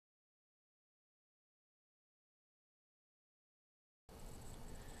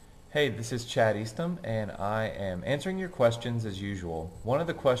Hey, this is Chad Eastham, and I am answering your questions as usual. One of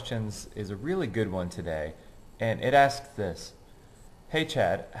the questions is a really good one today, and it asks this. Hey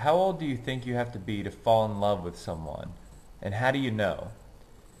Chad, how old do you think you have to be to fall in love with someone? And how do you know?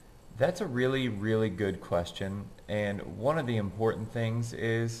 That's a really, really good question, and one of the important things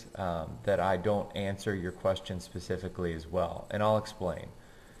is that I don't answer your question specifically as well, and I'll explain.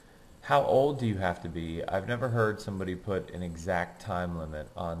 How old do you have to be? I've never heard somebody put an exact time limit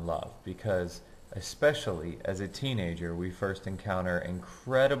on love because, especially as a teenager, we first encounter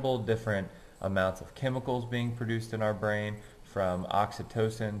incredible different amounts of chemicals being produced in our brain, from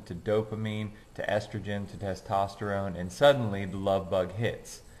oxytocin to dopamine to estrogen to testosterone, and suddenly the love bug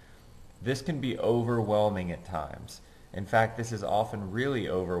hits. This can be overwhelming at times. In fact, this is often really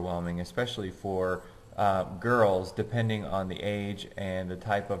overwhelming, especially for girls, depending on the age and the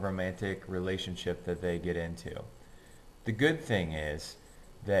type of romantic relationship that they get into. The good thing is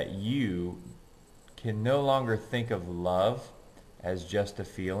that you can no longer think of love as just a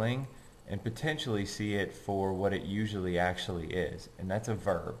feeling and potentially see it for what it usually actually is, and that's a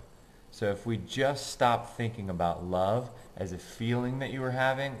verb. So if we just stop thinking about love as a feeling that you are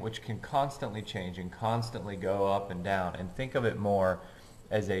having, which can constantly change and constantly go up and down, and think of it more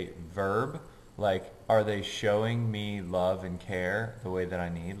as a verb, like are they showing me love and care the way that I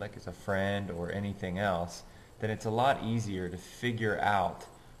need, like as a friend or anything else, then it's a lot easier to figure out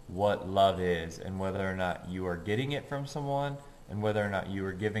what love is and whether or not you are getting it from someone and whether or not you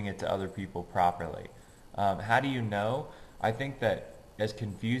are giving it to other people properly. How do you know? I think that as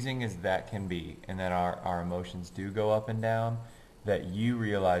confusing as that can be, and that our emotions do go up and down, that you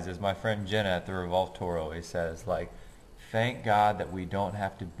realize, as my friend Jenna at the Revolve Tour always says, like, thank God that we don't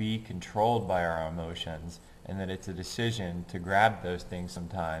have to be controlled by our emotions, and that it's a decision to grab those things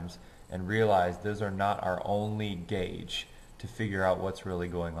sometimes and realize those are not our only gauge to figure out what's really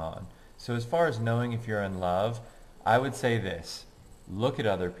going on. So as far as knowing if you're in love, I would say this: look at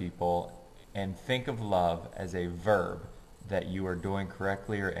other people and think of love as a verb that you are doing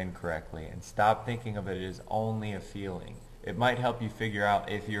correctly or incorrectly, and stop thinking of it as only a feeling. It might help you figure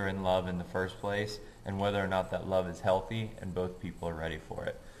out if you're in love in the first place and whether or not that love is healthy and both people are ready for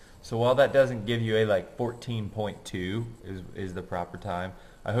it. So while that doesn't give you a 14.2 is the proper time,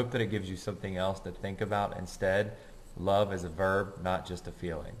 I hope that it gives you something else to think about instead. Love is a verb, not just a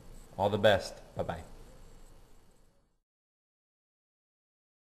feeling. All the best. Bye-bye.